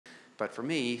But for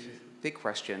me, big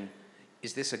question,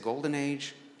 is this a golden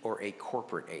age or a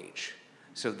corporate age?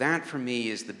 So that, for me,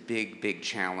 is the big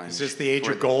challenge. Is this the age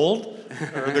of gold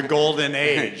or the golden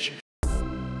age?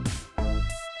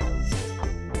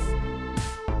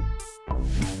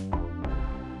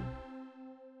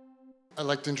 I'd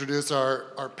like to introduce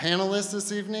our panelists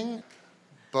this evening,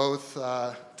 both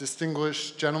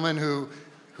distinguished gentlemen who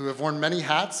have worn many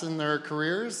hats in their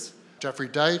careers. Jeffrey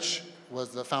Deitch was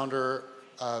the founder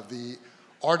of the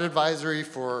Art Advisory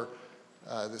for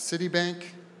the Citibank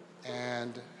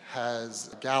and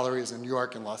has galleries in New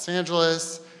York and Los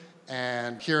Angeles.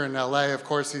 And here in LA, of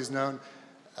course, he's known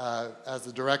as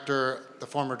the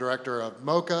former director of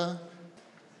MoCA.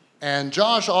 And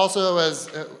Josh also, was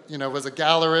a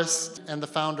gallerist and the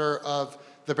founder of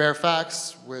the Baer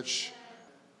Facts, which,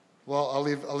 well, I'll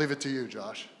leave it to you,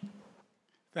 Josh.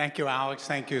 Thank you, Alex.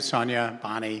 Thank you, Sonia,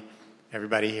 Bonnie,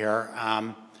 everybody here.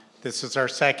 This is our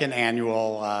second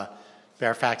annual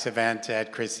Baer Facts event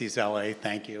at Christie's LA.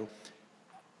 Thank you.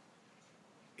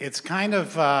 It's kind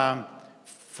of,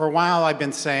 for a while I've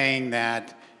been saying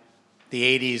that the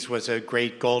 80s was a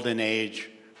great golden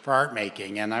age for art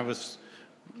making, and I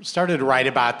started to write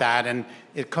about that, and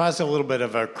it caused a little bit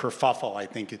of a kerfuffle, I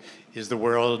think, is the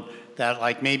word, that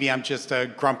like maybe I'm just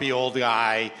a grumpy old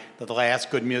guy, that the last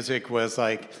good music was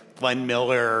like Glenn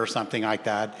Miller or something like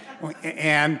that.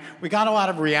 And we got a lot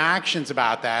of reactions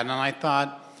about that, and I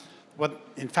thought, well,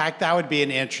 in fact, that would be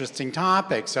an interesting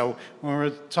topic. So when we were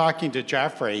talking to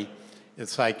Jeffrey,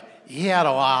 it's like he had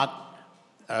a lot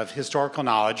of historical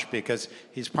knowledge because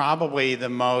he's probably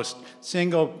the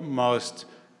single most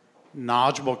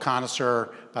knowledgeable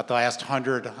connoisseur about the last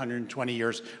 100, 120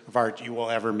 years of art you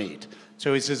will ever meet.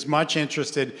 So he's as much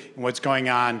interested in what's going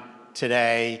on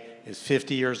today as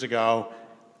 50 years ago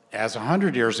as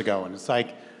 100 years ago. And it's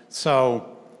like,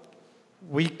 so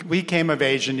we came of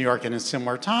age in New York in a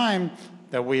similar time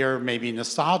that we are maybe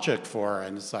nostalgic for.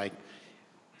 And it's like,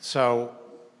 so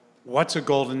what's a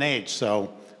golden age?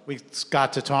 So we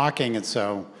got to talking, and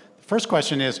so the first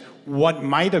question is, what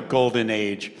might a golden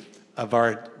age of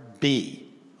art be,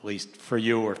 at least for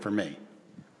you or for me?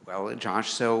 Well,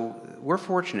 Josh, so we're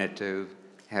fortunate to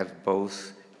have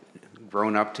both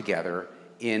grown up together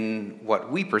in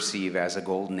what we perceive as a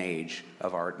golden age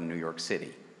of art in New York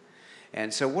City.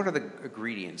 And so what are the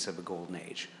ingredients of a golden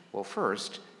age? Well,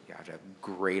 first, you have to have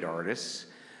great artists,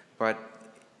 but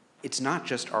it's not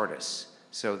just artists.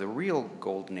 So the real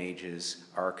golden ages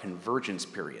are convergence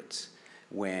periods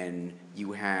when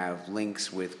you have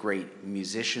links with great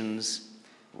musicians,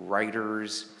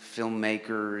 writers,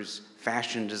 filmmakers,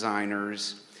 fashion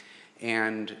designers,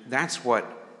 and that's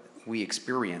what we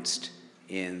experienced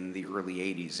in the early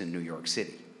 80s in New York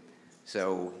City.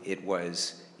 So it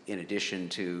was, in addition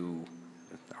to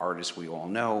the artists we all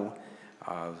know,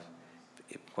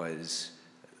 it was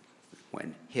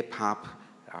when hip-hop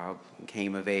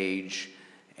came of age,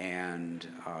 and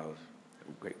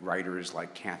great writers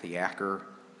like Kathy Acker,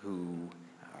 who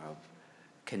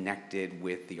connected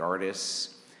with the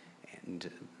artists.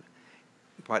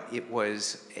 But it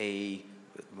was it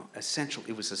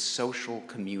was a social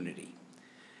community.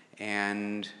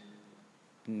 And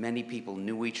many people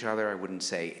knew each other. I wouldn't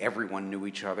say everyone knew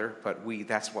each other, but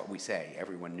that's what we say,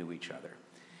 everyone knew each other.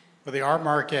 Well, the art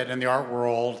market and the art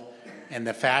world and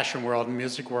the fashion world and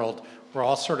music world were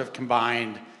all sort of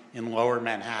combined in lower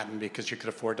Manhattan because you could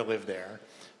afford to live there.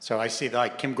 So I see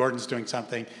like Kim Gordon's doing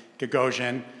something,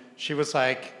 Gagosian, she was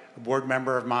like a board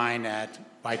member of mine at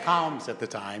White Columns at the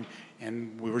time,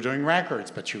 and we were doing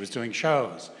records, but she was doing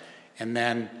shows. And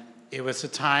then it was a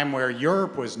time where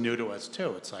Europe was new to us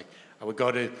too. It's like, I would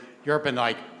go to Europe and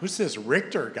like, who's this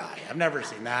Richter guy? I've never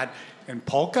seen that. And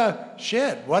polka?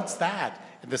 Shit, what's that?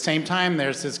 At the same time,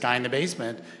 there's this guy in the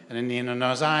basement, and in Nina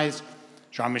Knows Eyes,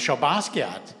 Jean-Michel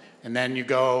Basquiat. And then you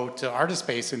go to Artist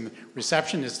Space, and the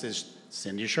receptionist is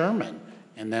Cindy Sherman.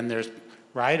 And then there's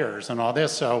writers and all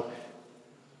this. So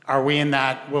are we in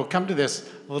that? We'll come to this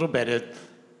a little bit.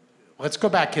 Let's go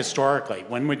back historically.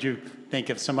 When would you think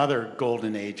of some other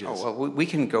golden ages? Oh, well, we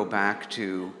can go back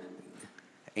to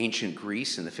ancient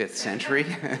Greece in the 5th century.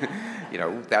 You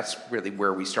know, that's really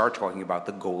where we start talking about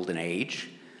the golden age.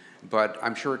 But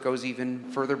I'm sure it goes even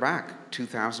further back,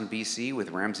 2000 BC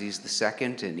with Ramses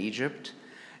II in Egypt.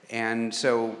 And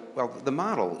so, well, the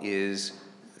model is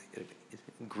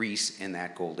Greece in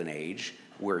that golden age,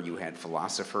 where you had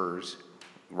philosophers,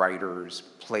 writers,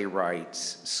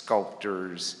 playwrights,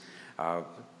 sculptors.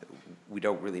 We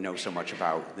don't really know so much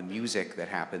about the music that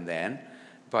happened then,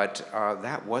 but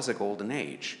that was a golden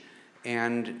age.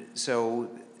 And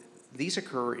so these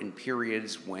occur in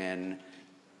periods when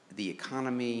the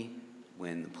economy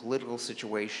when the political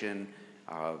situation,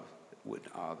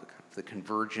 the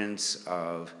convergence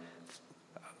of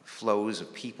flows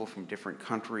of people from different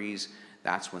countries,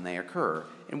 that's when they occur.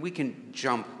 And we can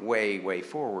jump way, way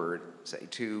forward, say,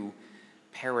 to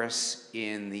Paris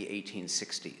in the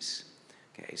 1860s.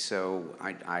 Okay, so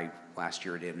I last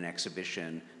year did an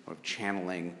exhibition of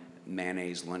channeling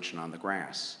Manet's Luncheon on the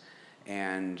Grass.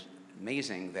 And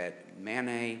amazing that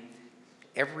Manet,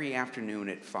 every afternoon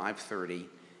at 5:30,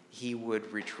 he would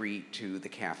retreat to the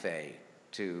cafe,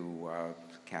 to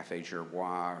Café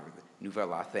Gerbois, or the Nouvelle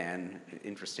Athènes.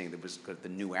 Interesting, there was the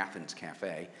New Athens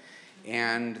Cafe.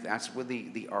 And that's where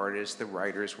the artists, the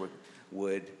writers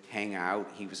would hang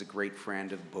out. He was a great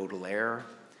friend of Baudelaire,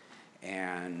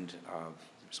 and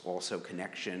there's also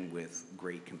connection with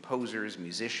great composers,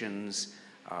 musicians.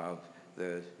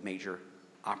 The major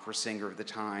opera singer of the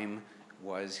time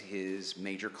was his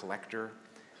major collector,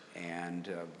 and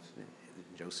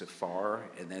Joseph Farr,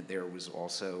 and then there was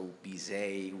also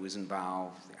Bizet who was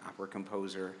involved, the opera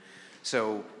composer.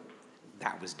 So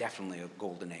that was definitely a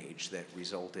golden age that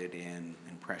resulted in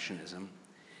Impressionism.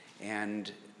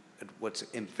 And what's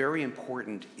very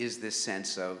important is this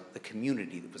sense of the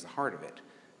community that was the heart of it.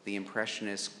 The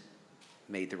Impressionists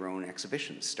made their own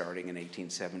exhibitions starting in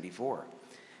 1874.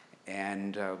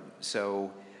 And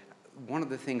so one of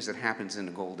the things that happens in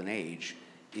the golden age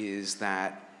is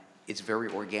that it's very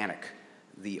organic.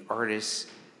 The artists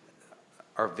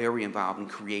are very involved in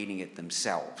creating it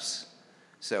themselves.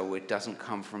 So it doesn't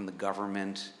come from the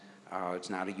government. It's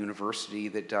not a university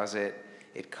that does it.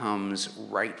 It comes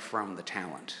right from the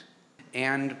talent.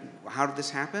 And how did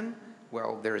this happen?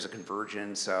 Well, there's a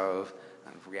convergence of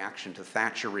reaction to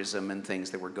Thatcherism and things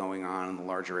that were going on in the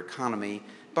larger economy.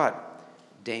 But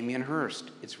Damien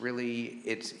Hirst, it's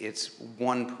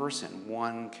one person,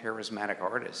 one charismatic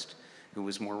artist who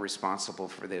was more responsible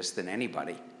for this than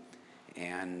anybody.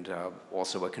 And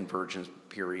also a convergence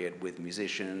period with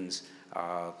musicians,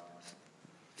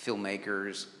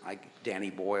 filmmakers like Danny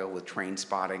Boyle with Train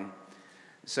Spotting.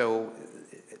 So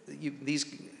these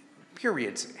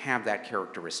periods have that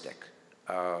characteristic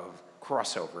of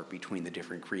crossover between the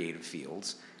different creative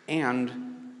fields, and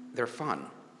they're fun.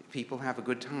 People have a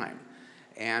good time.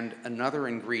 And another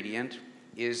ingredient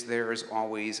is there's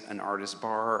always an artist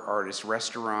bar, artist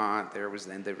restaurant. There was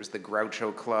the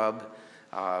Groucho Club,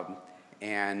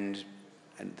 and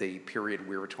the period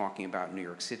we were talking about in New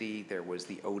York City, there was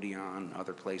the Odeon,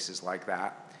 other places like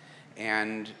that.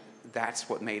 And that's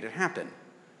what made it happen.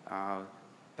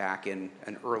 Back in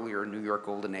an earlier New York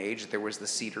Golden Age, there was the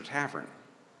Cedar Tavern.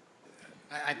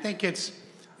 I think it's,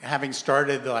 having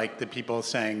started like the people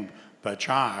saying, but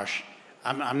Josh,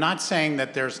 I'm not saying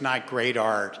that there's not great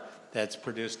art that's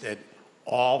produced at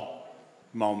all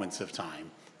moments of time.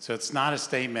 So it's not a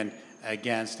statement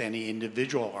against any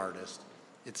individual artist.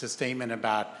 It's a statement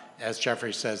about, as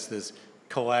Jeffrey says, this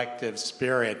collective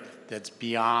spirit that's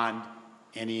beyond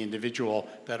any individual,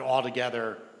 that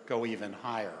altogether go even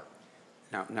higher.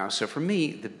 Now, so for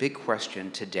me, the big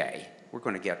question today, we're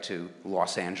going to get to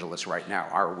Los Angeles right now.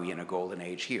 Are we in a golden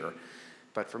age here?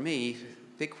 But for me,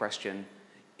 big question,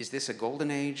 is this a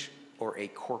golden age or a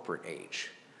corporate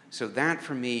age? So that,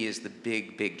 for me, is the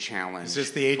big, big challenge. Is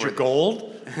this the age of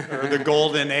gold? Or the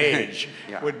golden age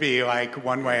Yeah. would be like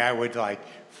one way I would like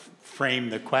frame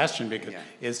the question, because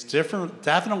it's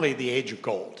definitely the age of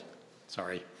gold.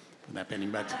 Sorry for that, Benny,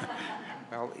 but...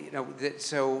 Well,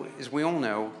 so as we all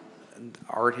know,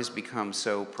 art has become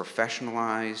so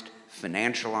professionalized,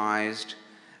 financialized.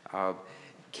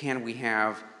 Can we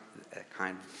have a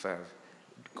kind of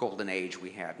golden age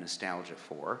we had nostalgia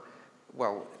for?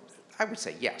 Well, I would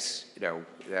say yes.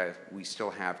 We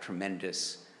still have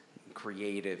tremendous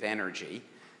creative energy,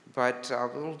 but a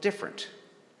little different.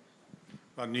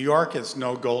 Well, New York is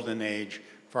no golden age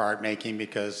for art making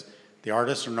because the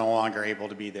artists are no longer able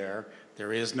to be there.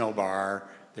 There is no bar.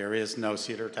 There is no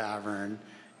Cedar Tavern.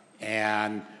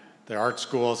 And the art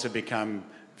schools have become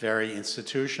very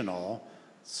institutional.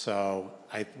 So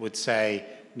I would say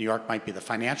New York might be the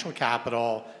financial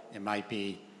capital. It might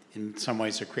be, in some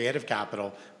ways, a creative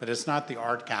capital, but it's not the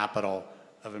art capital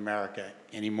of America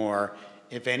anymore.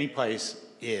 If any place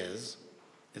is,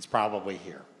 it's probably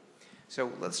here.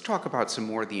 So let's talk about some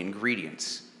more of the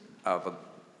ingredients of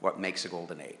what makes a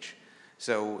golden age.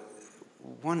 So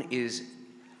one is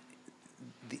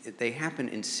they happen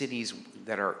in cities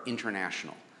that are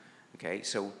international. Okay,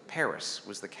 so Paris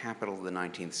was the capital of the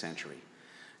 19th century.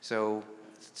 So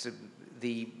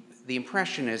the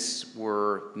Impressionists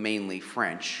were mainly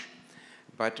French,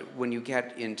 but when you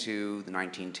get into the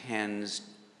 1910s,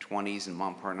 20s, and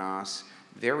Montparnasse,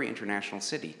 very international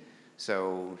city.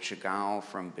 So Chagall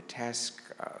from Vitesse,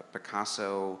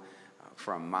 Picasso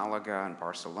from Malaga and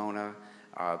Barcelona.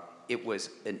 It was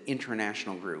an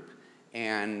international group.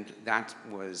 And that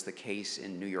was the case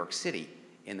in New York City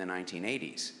in the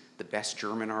 1980s. The best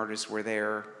German artists were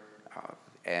there,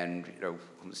 and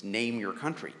almost name your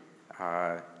country.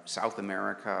 South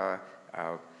America,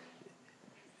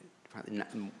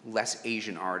 less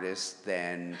Asian artists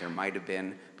than there might have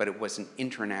been, but it was an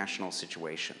international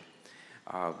situation.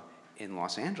 In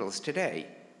Los Angeles today,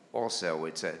 also,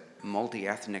 it's a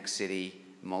multi-ethnic city,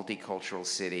 multicultural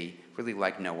city, really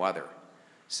like no other.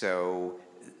 So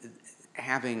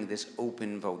having this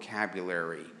open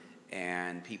vocabulary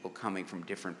and people coming from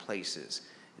different places,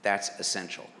 that's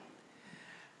essential.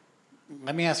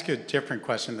 Let me ask you a different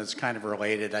question that's kind of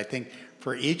related. I think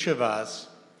for each of us,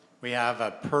 we have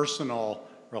a personal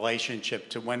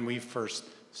relationship to when we first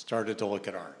started to look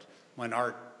at art, when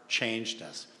art changed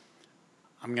us.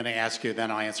 I'm going to ask you, then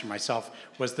I'll answer myself.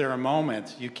 Was there a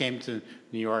moment, you came to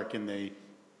New York in the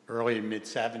early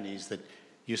mid-'70s, that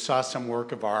you saw some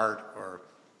work of art or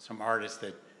some artist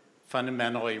that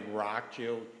fundamentally rocked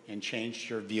you and changed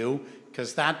your view?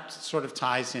 Because that sort of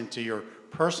ties into your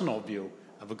personal view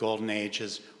of a golden age,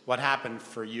 is what happened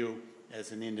for you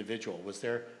as an individual. Was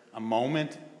there a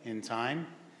moment in time?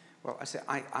 Well,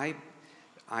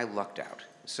 I lucked out.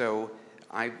 So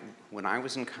when I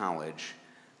was in college,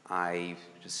 I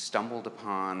just stumbled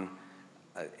upon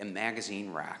a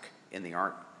magazine rack in the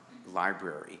art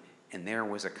library, and there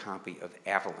was a copy of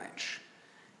Avalanche.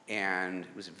 And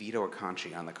it was Vito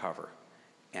Acconci on the cover.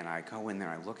 And I go in there,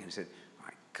 I look, and I said,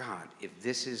 my God, if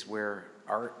this is where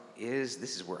art is,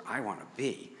 this is where I want to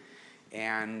be.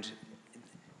 And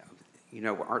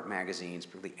art magazines,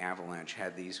 particularly Avalanche,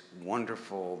 had these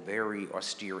wonderful, very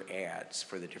austere ads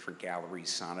for the different galleries,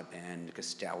 Sonnabend,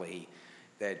 Castelli,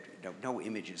 that no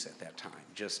images at that time,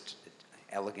 just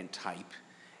elegant type.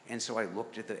 And so I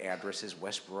looked at the addresses,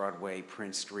 West Broadway,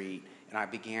 Prince Street, and I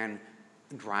began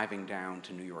driving down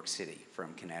to New York City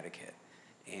from Connecticut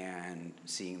and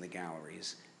seeing the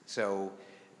galleries. So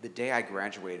the day I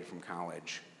graduated from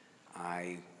college,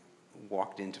 I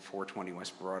walked into 420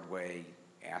 West Broadway,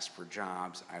 asked for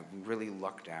jobs. I really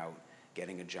lucked out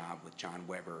getting a job with John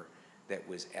Weber that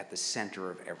was at the center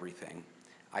of everything.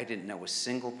 I didn't know a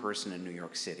single person in New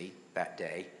York City that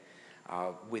day.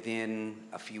 Within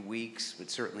a few weeks, but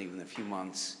certainly within a few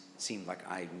months, it seemed like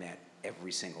I met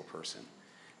every single person,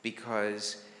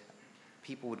 because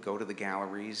people would go to the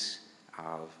galleries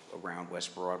around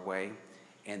West Broadway,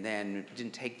 and then it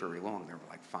didn't take very long. There were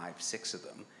like 5, 6 of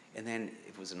them. And then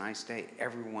if it was a nice day,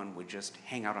 everyone would just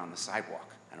hang out on the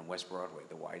sidewalk on West Broadway,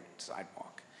 the wide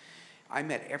sidewalk. I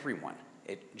met everyone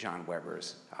at John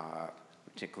Weber's,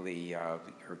 particularly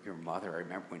your mother. I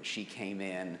remember when she came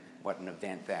in, what an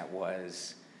event that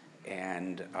was.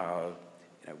 And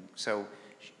so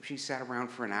she sat around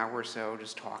for an hour or so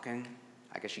just talking.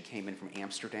 I guess she came in from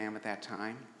Amsterdam at that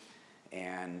time.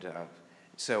 And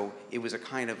so it was a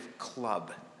kind of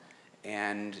club.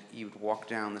 And you'd walk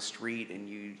down the street and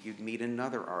you'd meet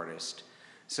another artist.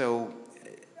 So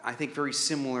I think very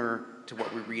similar to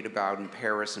what we read about in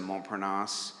Paris and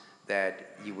Montparnasse,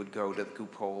 that you would go to the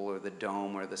Coupole or the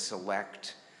Dome or the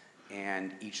Select,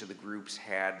 and each of the groups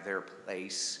had their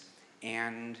place.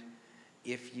 And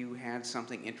if you had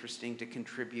something interesting to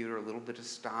contribute or a little bit of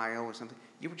style or something,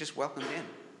 you were just welcomed in.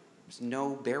 There's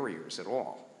no barriers at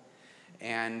all.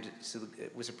 And so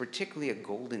it was particularly a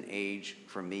golden age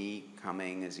for me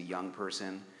coming as a young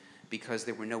person, because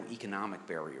there were no economic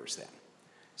barriers then.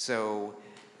 So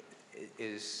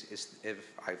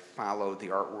if I followed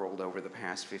the art world over the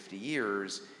past 50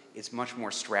 years, it's much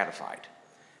more stratified.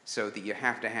 So that you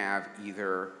have to have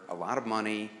either a lot of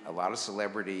money, a lot of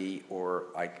celebrity, or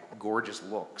like gorgeous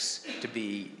looks to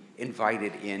be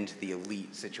invited into the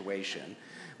elite situation,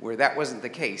 where that wasn't the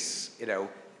case,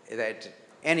 that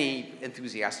any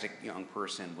enthusiastic young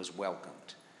person was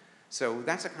welcomed. So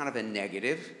that's a kind of a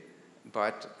negative,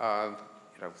 but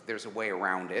there's a way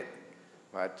around it.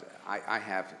 But I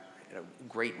have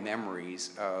great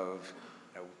memories of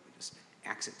just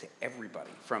access to everybody,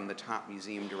 from the top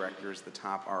museum directors, the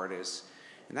top artists,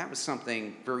 and that was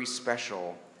something very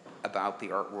special about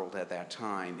the art world at that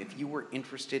time. If you were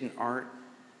interested in art,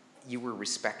 you were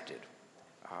respected.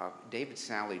 David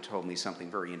Sally told me something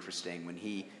very interesting when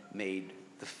he made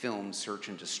the film Search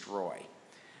and Destroy.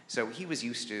 So he was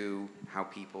used to how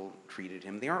people treated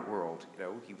him in the art world.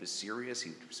 He was serious, he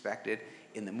was respected.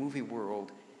 In the movie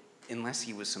world, unless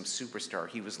he was some superstar,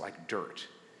 he was like dirt.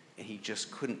 And he just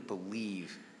couldn't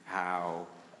believe how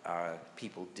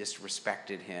people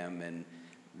disrespected him, and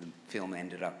the film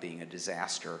ended up being a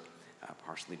disaster,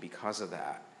 partially because of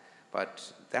that.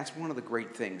 But that's one of the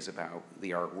great things about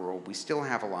the art world. We still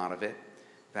have a lot of it,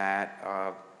 that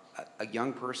a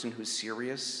young person who's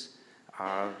serious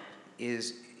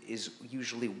is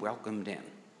usually welcomed in.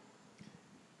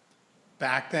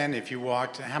 Back then, if you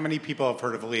walked, how many people have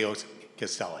heard of Leo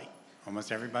Castelli?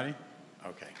 Almost everybody?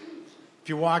 Okay. If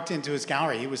you walked into his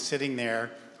gallery, he was sitting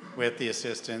there with the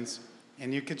assistants,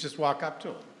 and you could just walk up to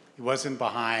him. He wasn't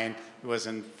behind, he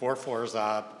wasn't 4 floors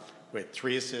up with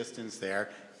 3 assistants there.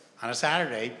 On a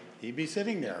Saturday, he'd be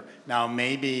sitting there. Now,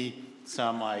 maybe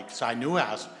some like Cy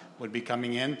Newhouse would be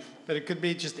coming in, but it could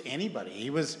be just anybody. He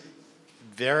was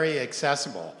very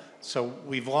accessible. So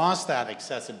we've lost that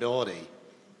accessibility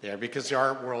there because the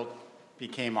art world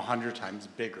became 100 times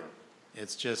bigger.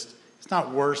 It's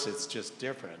not worse, it's just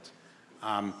different.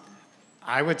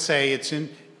 I would say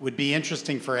would be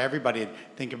interesting for everybody to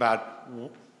think about,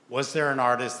 was there an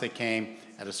artist that came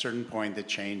at a certain point that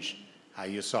changed how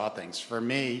you saw things? For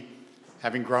me,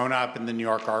 having grown up in the New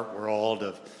York art world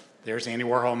of there's Andy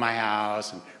Warhol in my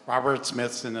house and Robert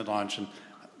Smith's in at lunch, and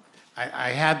I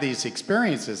had these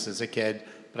experiences as a kid,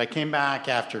 but I came back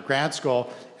after grad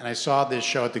school and I saw this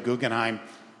show at the Guggenheim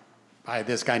by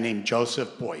this guy named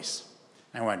Joseph Beuys.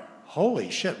 And I went, holy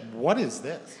shit, what is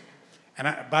this?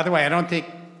 And by the way, I don't think,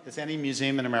 has any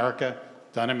museum in America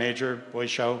done a major Beuys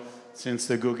show since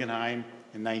the Guggenheim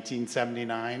in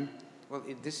 1979? Well,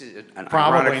 this is an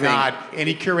Probably ironic thing. not.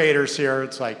 Any curators here,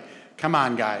 it's like, come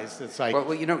on, guys. It's like, Well,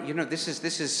 this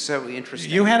is so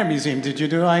interesting. you had a museum. Did you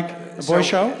do like a Beuys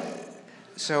show?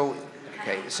 So,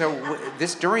 okay, so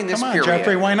during this Come on, period.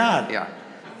 Jeffrey, why not? Yeah.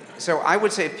 So I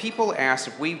would say if people asked,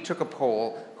 if we took a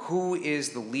poll, who is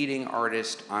the leading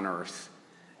artist on earth?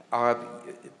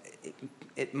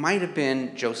 It might have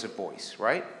been Joseph Beuys,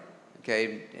 right?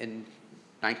 Okay, in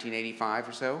 1985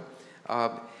 or so.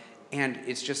 And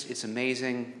it's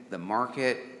amazing. The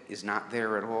market is not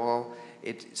there at all.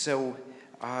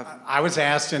 I was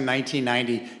asked in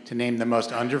 1990 to name the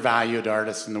most undervalued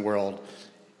artists in the world.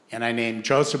 And I named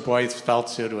Joseph Beuys' felt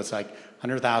suit. It was like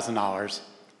 $100,000.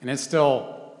 And it's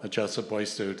still, a Joseph Beuys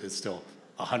suit is still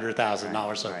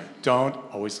 $100,000. So right. Don't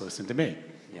always listen to me.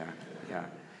 Yeah.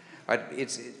 But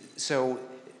see,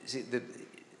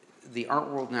 the art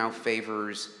world now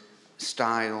favors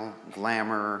style,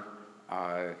 glamour,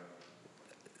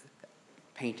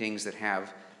 paintings that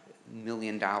have $1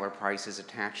 million prices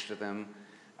attached to them.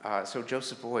 So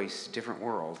Joseph Beuys, different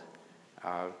world.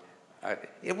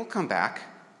 It will come back.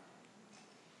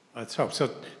 Let's hope. So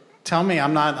tell me,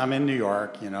 I'm in New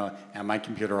York, at my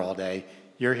computer all day.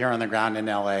 You're here on the ground in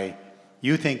LA.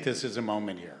 You think this is a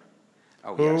moment here.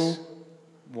 Oh, Who, yes.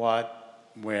 what,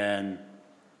 when,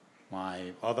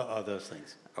 why, all those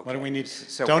things. Okay. What do we need?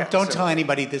 So Don't tell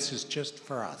anybody this is just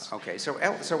for us. Okay, so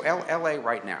LA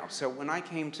right now. So when I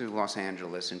came to Los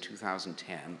Angeles in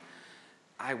 2010,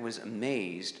 I was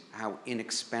amazed how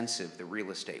inexpensive the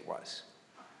real estate was.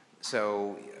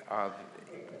 So,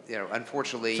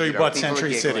 unfortunately, so you bought people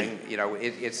Century are giggling.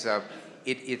 City.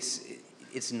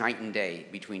 It's night and day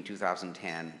between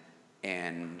 2010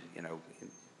 and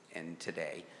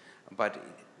today. But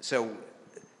so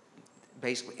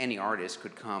basically any artist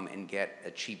could come and get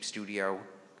a cheap studio,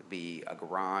 could be a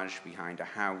garage behind a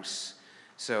house.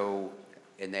 So,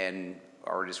 and then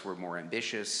artists were more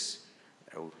ambitious,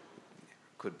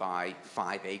 could buy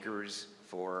 5 acres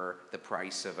for the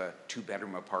price of a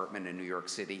 2-bedroom apartment in New York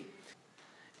City.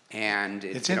 And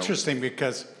it's interesting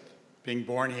because being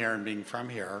born here and being from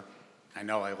here, I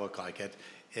know I look like it.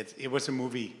 It was a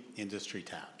movie industry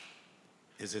town.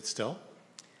 Is it still?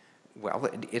 Well,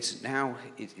 it's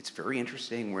very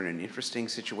interesting. We're in an interesting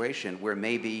situation where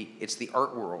maybe it's the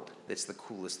art world that's the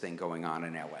coolest thing going on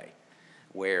in LA,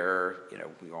 where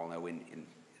we all know in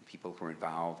people who are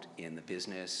involved in the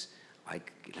business,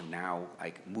 now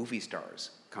movie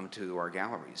stars come to our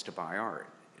galleries to buy art.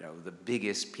 The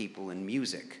biggest people in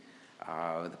music,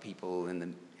 the people in the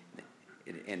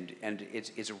and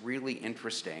it's really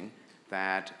interesting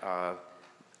that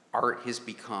art has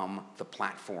become the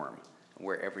platform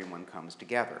where everyone comes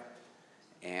together.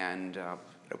 And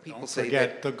people say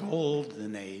that the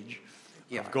golden age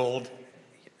of gold.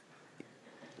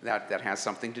 That has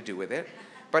something to do with it.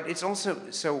 But it's also,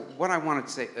 so what I wanted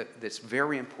to say that's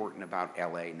very important about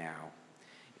LA now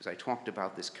is I talked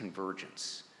about this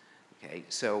convergence. Okay,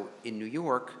 so in New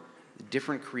York,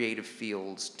 different creative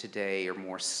fields today are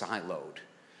more siloed,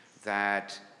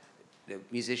 that the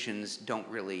musicians don't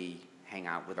really hang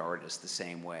out with artists the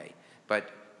same way.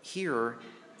 But here,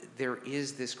 there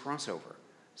is this crossover.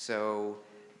 So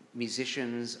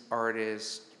musicians,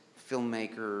 artists,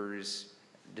 filmmakers,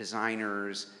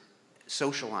 designers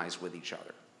socialize with each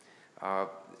other.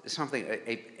 something,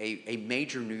 a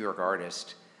major New York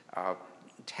artist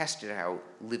tested out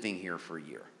living here for a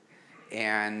year.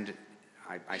 And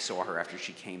I saw her after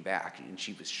she came back, and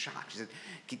she was shocked. She said,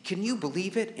 "Can you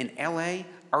believe it? In LA,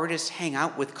 artists hang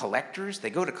out with collectors. They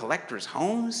go to collectors'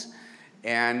 homes."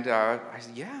 And I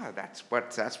said, "Yeah, that's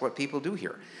what people do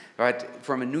here." But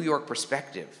from a New York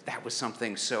perspective, that was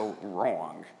something so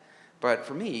wrong. But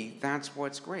for me, that's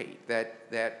what's great, that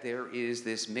there is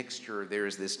this mixture, there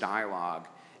is this dialogue,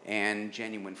 and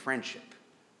genuine friendship.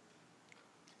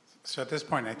 So at this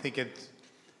point, I think it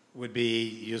would be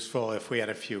useful if we had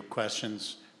a few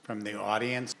questions from the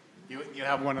audience. You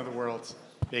have one of the world's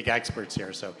big experts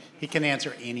here, so he can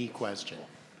answer any question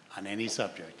on any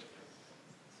subject.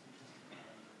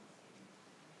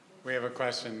 We have a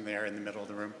question there in the middle of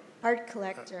the room. Art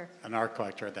collector. An art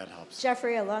collector, that helps.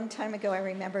 Jeffrey, a long time ago, I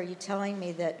remember you telling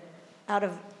me that out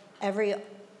of every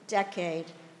decade,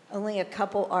 only a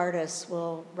couple artists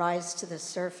will rise to the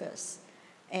surface.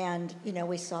 And, you know,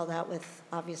 we saw that with,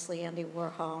 obviously, Andy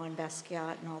Warhol and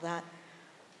Basquiat and all that.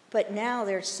 But now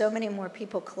there's so many more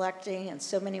people collecting and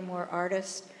so many more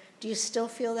artists. Do you still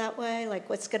feel that way? Like,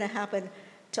 what's going to happen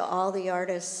to all the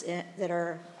artists that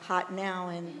are hot now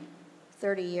in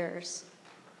 30 years?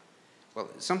 Well,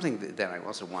 something that I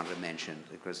also wanted to mention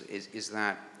because is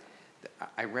that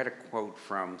I read a quote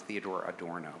from Theodore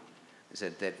Adorno. It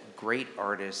said that great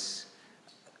artists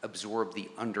absorb the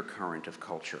undercurrent of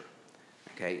culture.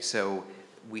 Okay, so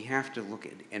we have to look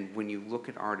at, and when you look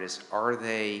at artists, are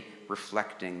they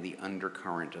reflecting the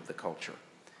undercurrent of the culture?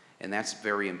 And that's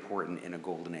very important in a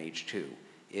golden age too.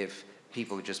 If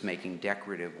people are just making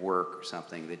decorative work or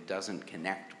something that doesn't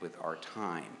connect with our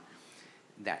time,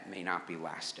 that may not be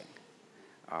lasting.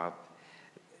 I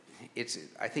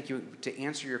think to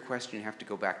answer your question, you have to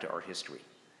go back to art history.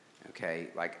 Okay,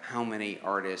 like how many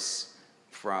artists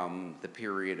from the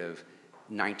period of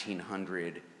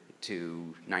 1900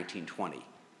 to 1920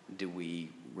 do we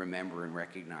remember and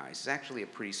recognize? It's actually a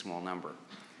pretty small number.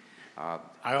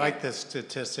 I like this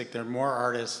statistic. There are more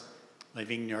artists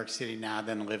living in New York City now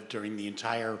than lived during the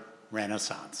entire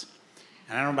Renaissance.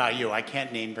 And I don't know about you, I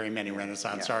can't name very many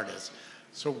Renaissance artists.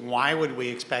 So why would we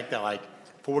expect that like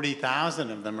 40,000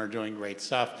 of them are doing great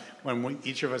stuff when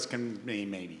each of us can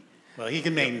name maybe? Well, he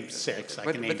can name 6.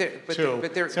 I can name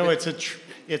 2. So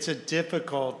it's a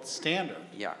difficult standard.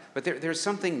 Yeah, but there's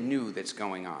something new that's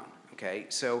going on. Okay,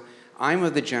 so I'm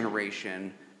of the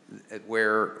generation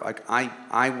where like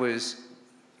I was,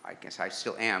 I guess I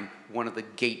still am, one of the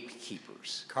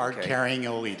gatekeepers. Card-carrying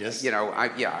elitists. You know,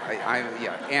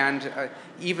 and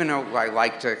even though I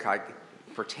like to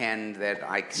pretend that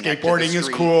I connect skateboarding to the is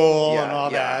street, cool and all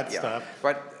that stuff.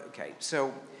 But okay,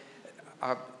 so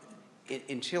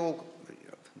until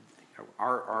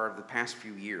the past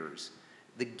few years,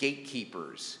 the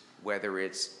gatekeepers, whether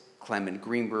it's Clement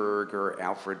Greenberg or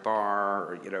Alfred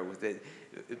Barr, or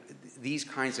these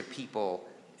kinds of people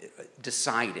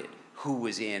decided who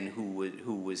was in,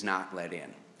 who was not let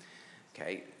in.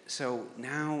 Okay, so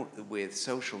now with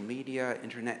social media,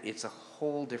 internet, it's a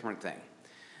whole different thing.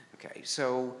 Okay,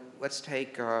 so let's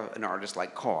take an artist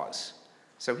like Cause.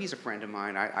 So he's a friend of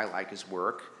mine. I like his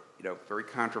work. Very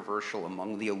controversial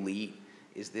among the elite.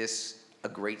 Is this a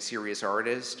great serious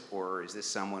artist, or is this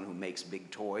someone who makes big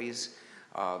toys?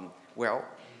 Well,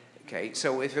 okay,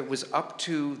 so if it was up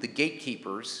to the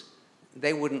gatekeepers,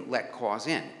 they wouldn't let Cause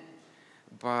in.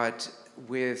 But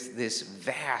with this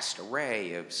vast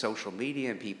array of social media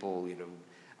and people,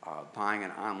 buying in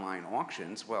online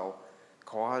auctions, well,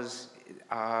 Cause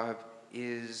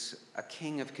is a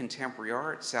king of contemporary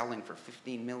art, selling for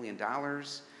 $15 million,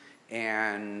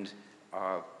 and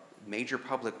major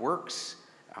public works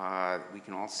we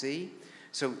can all see.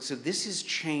 So this has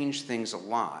changed things a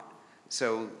lot.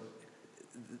 So,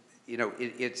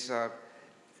 it's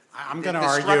I'm going to the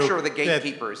argue structure of the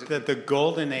gatekeepers. that the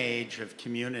golden age of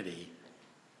community,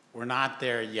 we're not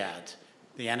there yet.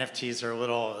 The NFTs are a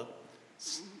little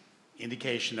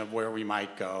indication of where we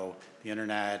might go. The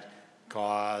internet,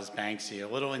 Cause, Banksy, a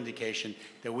little indication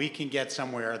that we can get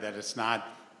somewhere that it's not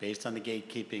based on the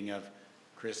gatekeeping of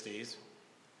Christie's,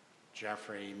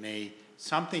 Jeffrey, me.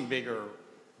 Something bigger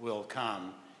will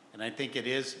come, and I think it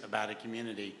is about a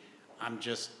community.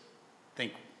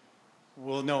 Think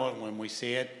we'll know it when we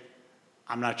see it.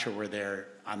 I'm not sure we're there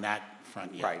on that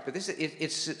front yet. Right, but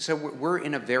so we're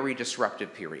in a very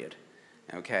disruptive period,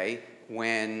 okay?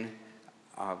 When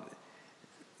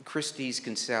Christie's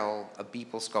can sell a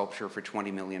Beeple sculpture for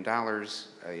 $20 million,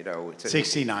 it's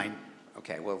 69.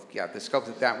 Okay, well, yeah, the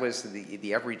sculpture, that was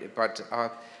the everyday, but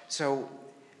so,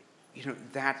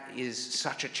 that is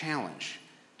such a challenge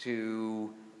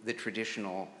to the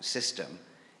traditional system.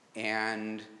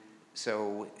 And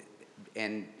so,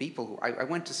 and people who, I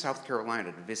went to South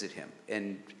Carolina to visit him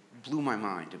and blew my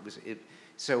mind.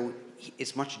 So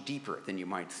it's much deeper than you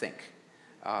might think.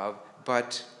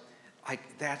 But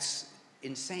that's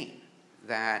insane.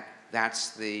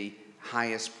 That's the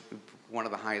highest, one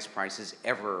of the highest prices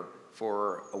ever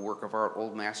for a work of art,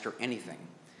 old master, anything,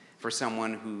 for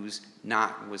someone who's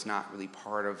was not really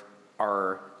part of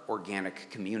our organic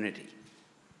community.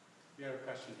 You have a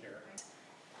question here.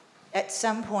 At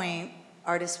some point,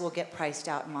 artists will get priced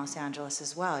out in Los Angeles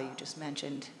as well. You just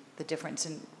mentioned the difference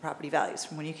in property values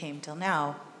from when you came till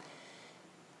now.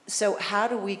 So how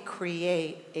do we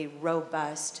create a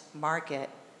robust market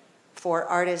for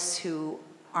artists who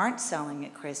aren't selling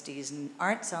at Christie's and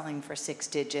aren't selling for 6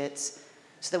 digits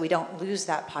so that we don't lose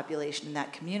that population in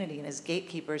that community? And as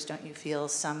gatekeepers, don't you feel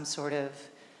some sort of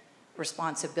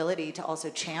responsibility to also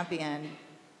champion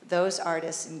those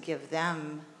artists and give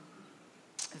them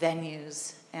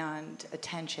venues and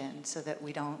attention so that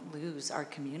we don't lose our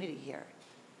community here?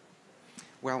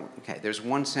 Well, okay, there's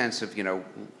one sense of,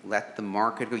 let the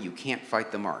market go. You can't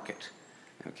fight the market,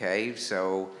 okay?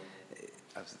 So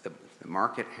the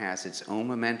market has its own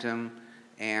momentum,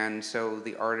 and so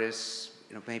the artists,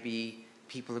 maybe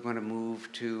people are going to move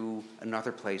to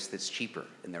another place that's cheaper,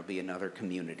 and there'll be another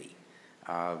community.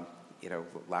 A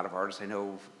lot of artists I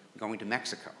know going to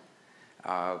Mexico.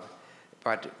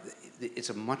 But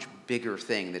it's a much bigger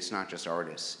thing that's not just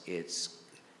artists.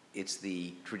 It's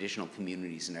the traditional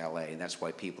communities in LA, and that's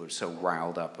why people are so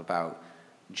riled up about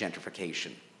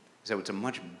gentrification. So it's a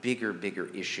much bigger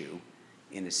issue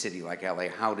in a city like LA.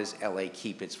 How does LA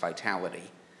keep its vitality?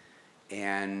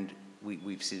 And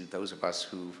we've seen, those of us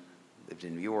who've lived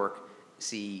in New York,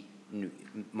 see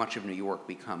much of New York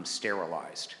become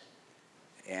sterilized.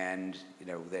 And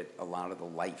that a lot of the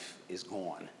life is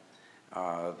gone.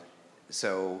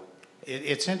 So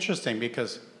it's interesting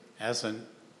because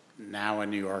now a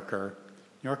New Yorker,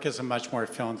 New York is a much more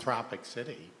philanthropic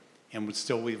city, and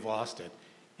still we've lost it.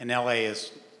 And LA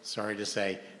is, sorry to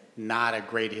say, not a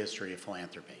great history of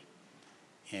philanthropy.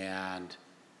 And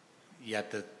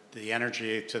yet the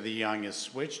energy to the young is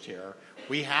switched here.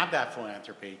 We have that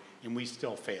philanthropy, and we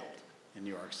still failed in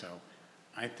New York. So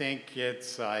I think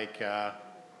it's like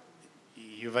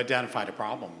you've identified a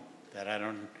problem that I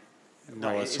don't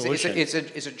know a solution. It's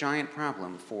a giant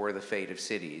problem for the fate of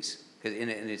cities.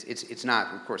 And it's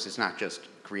not, of course, it's not just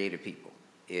creative people.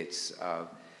 It's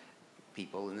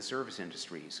people in the service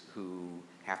industries who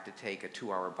have to take a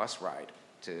 2-hour bus ride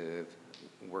to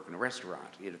work in a restaurant.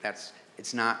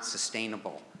 It's not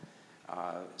sustainable.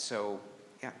 So,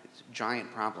 yeah, it's a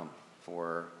giant problem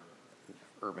for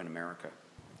urban America.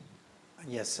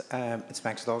 Yes, it's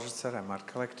Max Dolgetzer, I'm art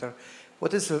collector.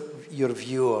 What is your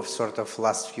view of sort of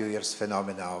last few years'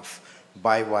 phenomena of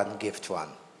buy one, gift one?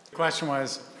 The question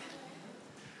was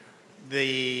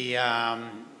the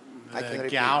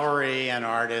gallery and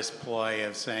artist ploy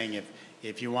of saying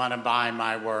if you want to buy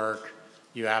my work,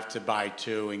 you have to buy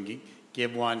 2 and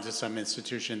give 1 to some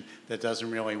institution that doesn't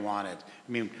really want it.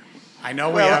 I mean, I know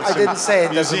we have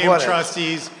some museum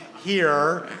trustees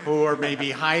here who are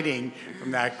maybe hiding from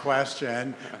that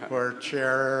question, where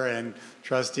chair and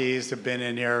trustees have been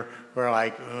in here who are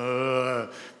like,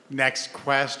 next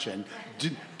question.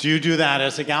 Do you do that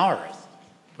as a gallerist?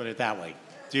 Put it that way.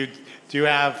 Do you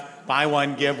have buy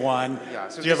 1, give 1? Yeah,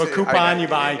 so do you have a coupon? You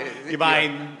buy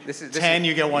 10,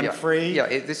 you get 1 free? Yeah,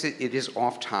 it is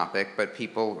off topic, but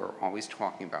people are always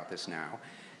talking about this now.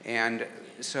 And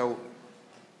so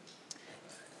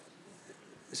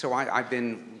I've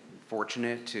been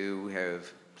fortunate to have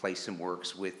placed some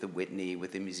works with the Whitney,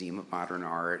 with the Museum of Modern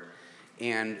Art,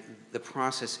 and the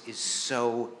process is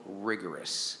so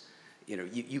rigorous.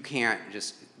 You can't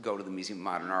just go to the Museum of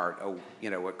Modern Art,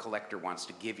 a collector wants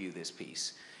to give you this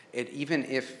piece. Even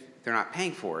if they're not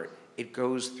paying for it, it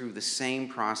goes through the same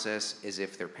process as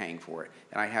if they're paying for it.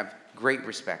 And I have great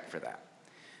respect for that.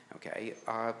 Okay,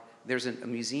 there's a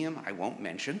museum I won't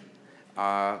mention.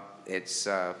 It's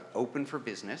open for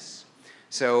business.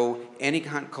 So any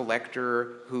kind of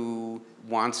collector who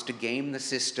wants to game the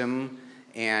system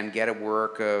and get a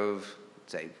work of,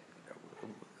 say,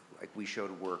 like we showed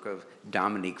a work of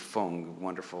Dominique Fung, a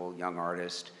wonderful young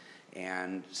artist.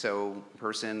 And so a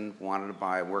person wanted to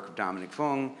buy a work of Dominique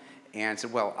Fung and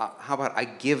said, well, how about I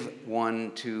give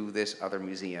 1 to this other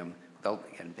museum?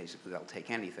 Basically they'll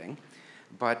take anything.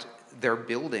 But they're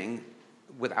building,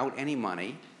 without any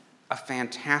money, a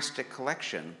fantastic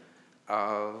collection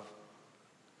of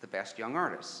the best young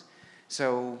artists.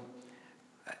 So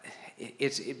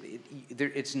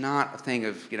it's not a thing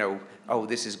of, oh,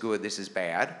 this is good, this is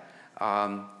bad.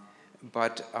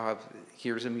 But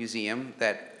here's a museum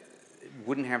that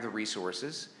wouldn't have the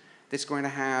resources, that's going to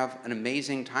have an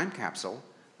amazing time capsule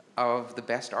of the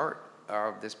best art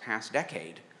of this past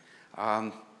decade.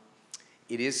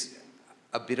 It is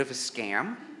a bit of a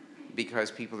scam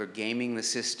because people are gaming the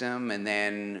system and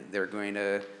then they're going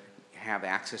to have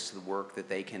access to the work that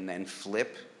they can then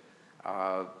flip.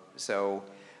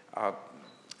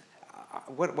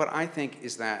 What I think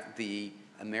is that the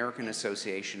American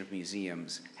Association of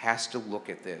Museums has to look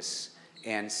at this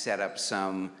and set up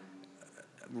some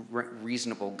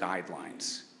reasonable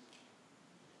guidelines.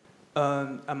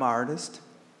 I'm an artist,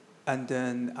 and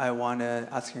then I want to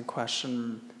ask a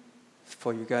question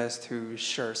for you guys to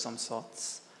share some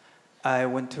thoughts. I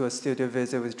went to a studio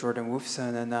visit with Jordan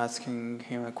Wolfson and asking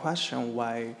him a question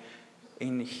why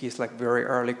in his very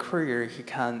early career he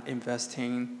can invest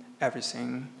in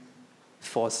everything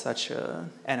for such a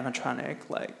animatronic,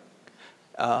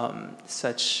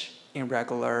 such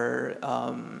irregular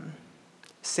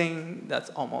thing that's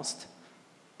almost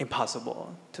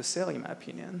impossible to sell, in my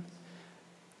opinion.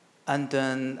 And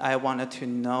then I wanted to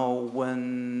know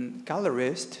when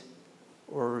gallerist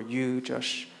or you,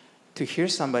 Josh, to hear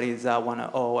somebody that I want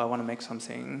to make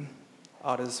something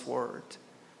out of this world.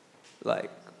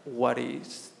 What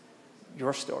is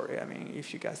your story? I mean,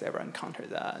 if you guys ever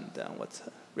encountered that, and then what's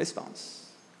the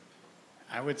response?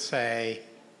 I would say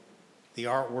the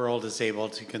art world is able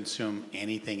to consume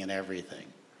anything and everything.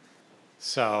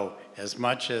 So as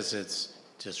much as it's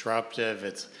disruptive,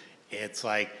 it's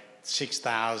like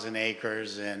 6,000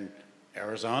 acres in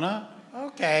Arizona,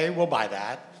 okay, we'll buy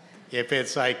that. If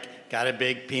it's got a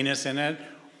big penis in it,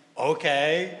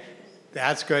 okay,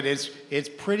 that's good. It's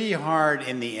pretty hard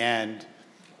in the end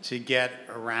to get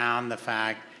around the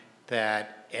fact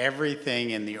that everything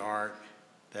in the art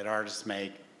that artists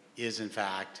make is in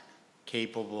fact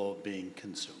capable of being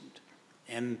consumed.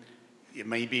 And it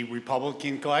may be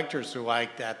Republican collectors who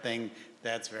like that thing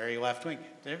that's very left-wing.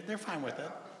 They're fine with it.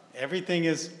 Everything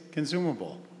is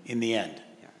consumable in the end.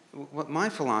 Yeah. Well, my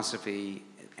philosophy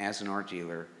as an art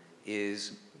dealer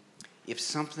is if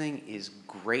something is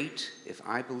great, if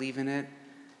I believe in it,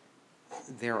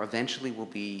 there eventually will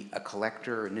be a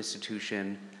collector, an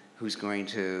institution who's going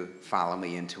to follow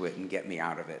me into it and get me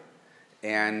out of it.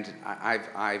 And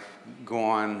I've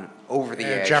gone over the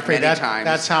edge Jeffrey, many times.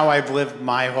 That's how I've lived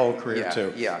my whole career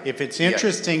too. Yeah. If it's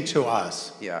interesting to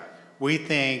us, Yeah. we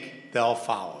think they'll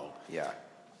follow. Yeah.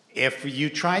 If you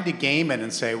tried to game it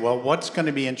and say, well, what's going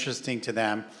to be interesting to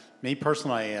them? Me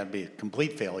personally, it'd be a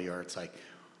complete failure. It's like,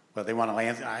 well, they want to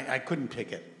land. I couldn't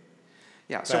pick it.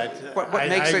 Yeah. So But what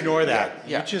makes I ignore that.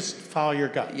 Yeah. You just follow your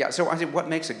gut. Yeah. So I think what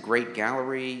makes a great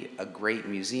gallery, a great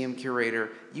museum curator,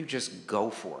 you just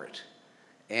go for it.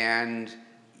 And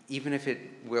even if it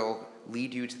will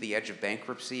lead you to the edge of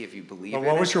bankruptcy, if you believe in it.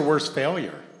 What was your worst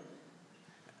failure?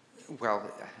 Well,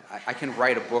 I can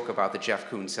write a book about the Jeff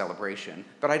Koons celebration,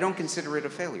 but I don't consider it a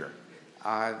failure.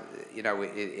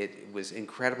 It was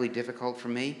incredibly difficult for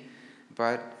me,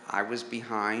 but I was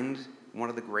behind one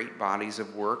of the great bodies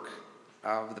of work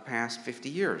of the past 50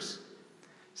 years.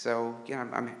 So,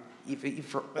 I'm even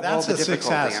for all the difficulty,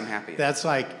 success. I'm happy. That's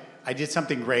like, I did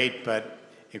something great, but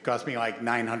it cost me like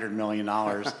 $900 million.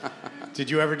 Did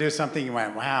you ever do something you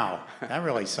went, wow, that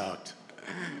really sucked?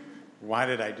 Why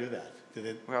did I do that? Did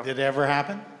it ever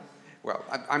happen? Well,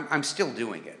 I'm still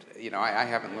doing it. I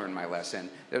haven't learned my lesson.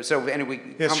 So anyway,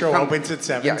 This show opens at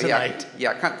 7 tonight.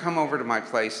 Come over to my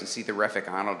place and see the Refik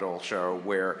Anadol show,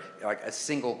 where a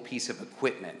single piece of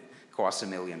equipment costs $1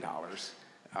 million.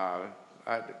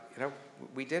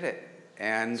 We did it,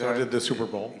 and So did the Super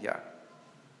Bowl. Yeah.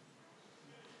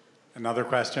 Another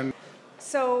question?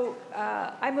 So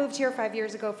I moved here 5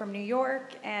 years ago from New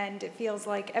York, and it feels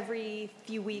like every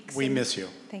few weeks... We miss you.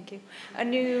 Thank you. A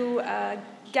new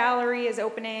gallery is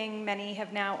opening. Many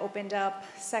have now opened up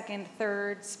second,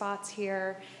 third spots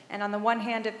here. And on the one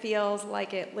hand, it feels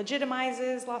like it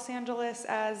legitimizes Los Angeles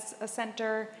as a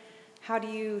center. How do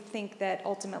you think that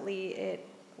ultimately it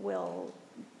will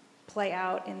play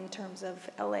out in terms of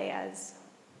LA as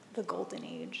the golden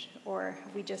age, or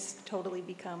have we just totally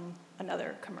become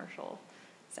another commercial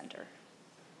center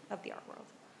of the art world?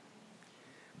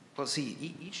 Well,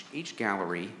 see, each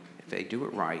gallery, if they do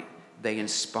it right, they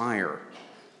inspire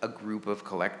a group of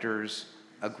collectors,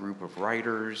 a group of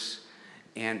writers,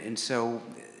 and so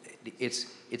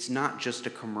it's not just a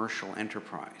commercial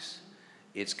enterprise.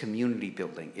 It's community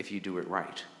building if you do it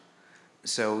right.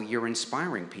 So you're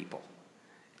inspiring people.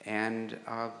 And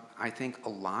I think a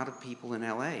lot of people in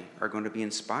LA are going to be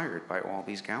inspired by all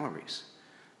these galleries.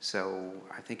 So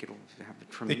I think it'll have a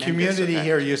tremendous The community effect.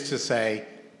 here used to say,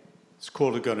 it's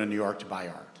cool to go to New York to buy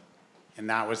art. And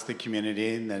that was the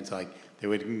community, and it's like, They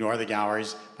would ignore the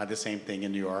galleries, buy the same thing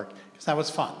in New York, because that was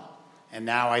fun. And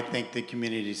now I think the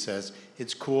community says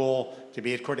it's cool to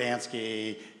be at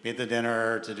Kordansky, be at the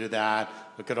dinner, to do that,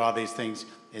 look at all these things.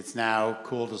 It's now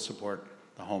cool to support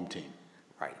the home team.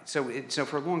 Right. So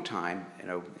for a long time,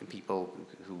 people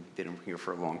who've been here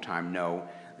for a long time know,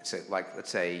 let's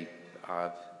say,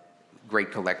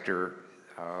 great collector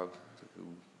who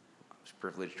was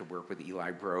privileged to work with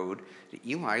Eli Broad.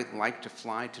 Eli liked to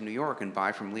fly to New York and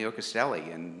buy from Leo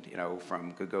Castelli and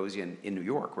from Gagosian in New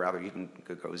York, rather even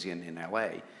Gagosian in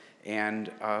L.A. And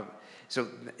so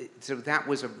that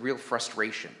was a real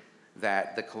frustration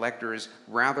that the collectors,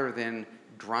 rather than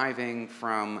driving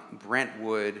from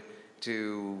Brentwood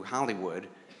to Hollywood,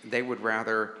 they would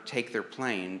rather take their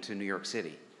plane to New York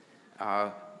City.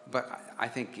 But I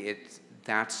think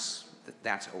that's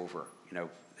over.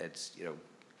 People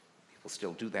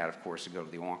still do that, of course, to go to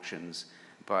the auctions,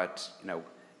 but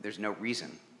there's no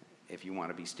reason if you want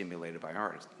to be stimulated by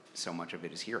art. So much of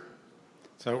it is here.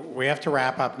 So we have to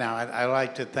wrap up now. I'd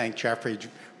like to thank Jeffrey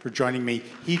for joining me.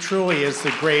 He truly is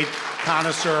the great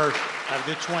connoisseur of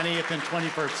the 20th and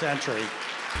 21st century,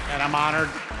 and I'm honored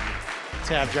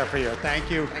to have Jeffrey here.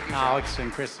 Thank you, Alex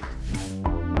and Christie.